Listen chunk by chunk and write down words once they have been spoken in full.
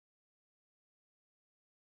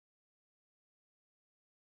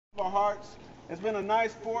our hearts. It's been a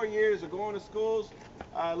nice 4 years of going to schools,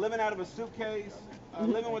 living out of a suitcase,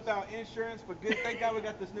 living without insurance, but good, thank God we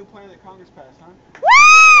got this new plan that Congress passed, huh?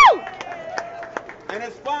 Woo! And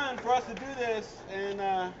it's fun for us to do this in,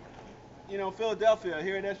 Philadelphia,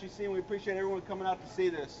 here at SGC, and we appreciate everyone coming out to see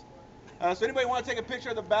this. So anybody want to take a picture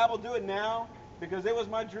of the Babble, do it now, because it was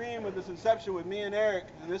my dream with this inception with me and Eric.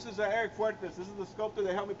 And this is Eric Fuertes. This is the sculptor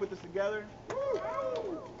that helped me put this together.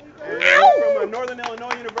 And from Northern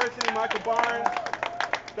Illinois University, Michael Barnes.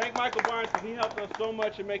 Thank Michael Barnes because he helped us so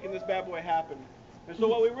much in making this bad boy happen. And so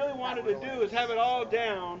what we really wanted to do is have it all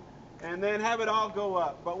down and then have it all go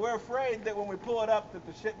up. But we're afraid that when we pull it up that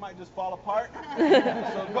the shit might just fall apart.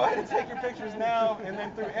 So go ahead and take your pictures now, and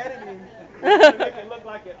then through editing, we're going to make it look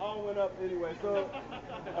like it all went up anyway. So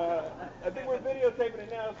I think we're videotaping it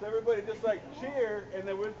now, so everybody just like cheer, and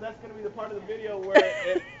then that's going to be the part of the video where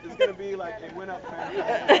it's going to be like it went up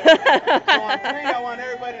fantastic. So on three, I want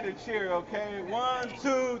everybody to cheer, okay? 1,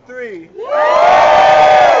 2, 3.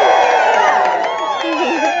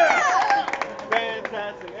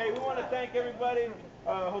 Fantastic. Hey, we want to thank everybody,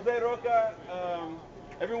 Jose Roca,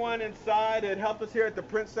 everyone inside that helped us here at the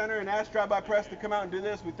Print Center, and asked Drive By Press to come out and do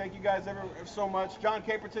this. We thank you guys ever so much. John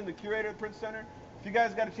Caperton, the curator of the Print Center. If you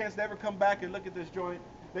guys got a chance to ever come back and look at this joint,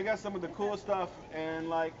 they got some of the coolest stuff. And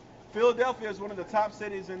like Philadelphia is one of the top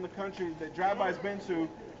cities in the country that Drive By's been to,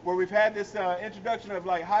 where we've had this introduction of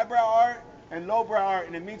like highbrow art and lowbrow art,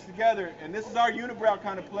 and it meets together. And this is our unibrow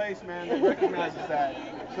kind of place, man, that recognizes that.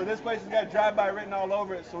 So this place has got Drive By written all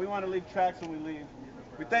over it, so we want to leave tracks when we leave.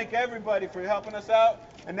 We thank everybody for helping us out.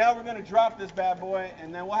 And now we're going to drop this bad boy,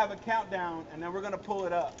 and then we'll have a countdown, and then we're going to pull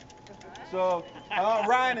it up. So I want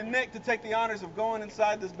Ryan and Nick to take the honors of going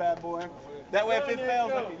inside this bad boy. That way if it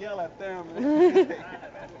fails, I can yell at them.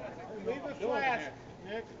 Leave the flask,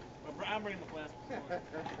 Nick. I'm bringing the flask.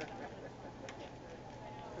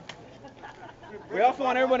 We also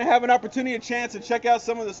want everyone to have an opportunity, a chance to check out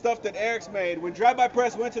some of the stuff that Eric's made. When Drive By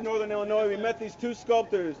Press went to Northern Illinois, we met these two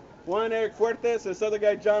sculptors. One, Eric Fuertes, and this other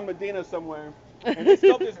guy, John Medina, somewhere. And these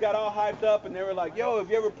sculptors got all hyped up, and they were like, yo, have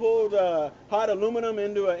you ever pulled hot aluminum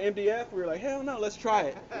into an MDF? We were like, hell no, let's try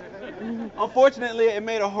it. Unfortunately, it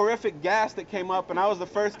made a horrific gas that came up, and I was the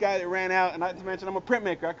first guy that ran out. And not to mention, I'm a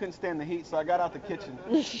printmaker. I couldn't stand the heat, so I got out the kitchen.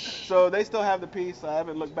 So they still have the piece. I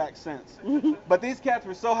haven't looked back since. But these cats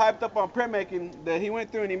were so hyped up on printmaking that he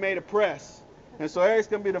went through and he made a press. And so Eric's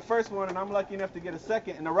going to be the first one, and I'm lucky enough to get a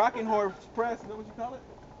second. And the Rocking Horse press, is that what you call it?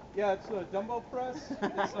 Yeah, it's a Dumbo press.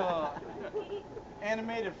 It's a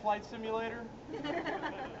animated flight simulator.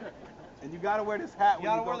 And you gotta wear this hat. You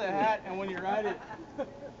gotta wear the hat, and when you ride it, you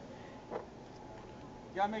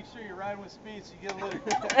gotta make sure you're riding with speed so you get a little.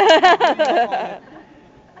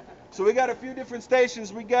 So we got a few different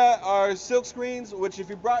stations. We got our silk screens, which if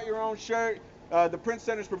you brought your own shirt, the Print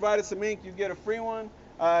Center's provided some ink, you get a free one.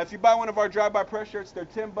 If you buy one of our Drive By Press shirts, they're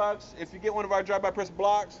 $10. If you get one of our Drive By Press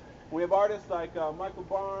blocks, we have artists like Michael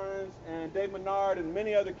Barnes and Dave Menard and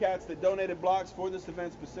many other cats that donated blocks for this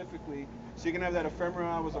event specifically, so you can have that ephemera.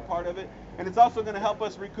 I was a part of it. And it's also going to help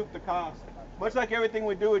us recoup the cost. Much like everything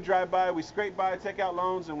we do with Drive By, we scrape by, take out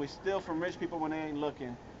loans, and we steal from rich people when they ain't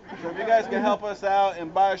looking. So if you guys can help us out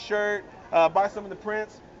and buy a shirt, buy some of the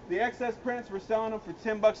prints. The excess prints, we're selling them for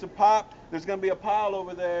 $10 a pop. There's going to be a pile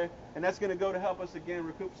over there, and that's going to go to help us, again,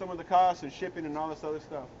 recoup some of the costs and shipping and all this other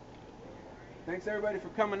stuff. Thanks everybody for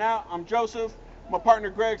coming out. I'm Joseph. My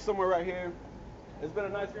partner Greg somewhere right here. It's been a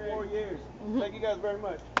nice 4 years. Thank you guys very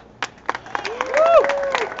much.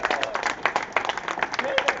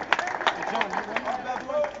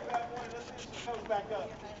 Back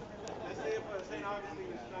up. Let's see if St.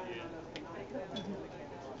 Augustine is shining on us.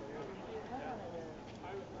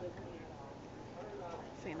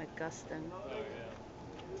 St. Augustine.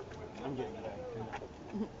 I'm getting back.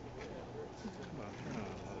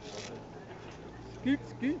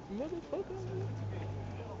 Scoot, motherfucker.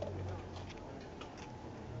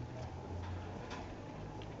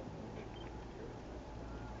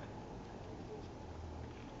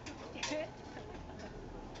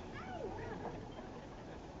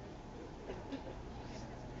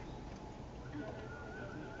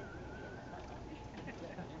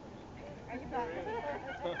 Are you back?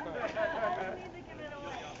 I need to give it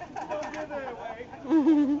away. Don't give it away.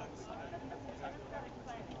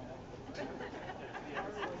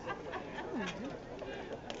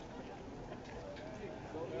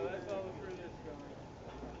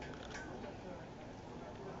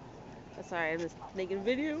 That's alright, I'm just making a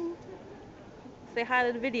video. Say hi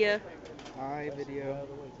to the video. Hi, video.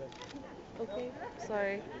 Okay,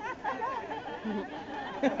 sorry.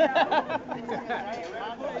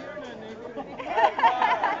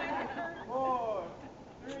 4,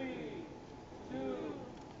 3.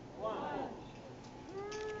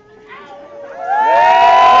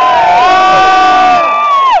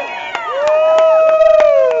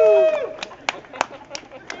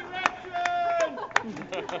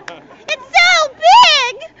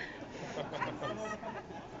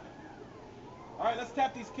 right, let's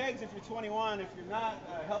tap these kegs if you're 21. If you're not,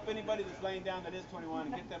 help anybody that's laying down that is 21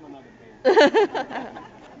 and get them another beer.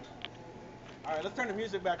 All right, let's turn the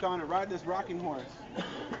music back on and ride this rocking horse.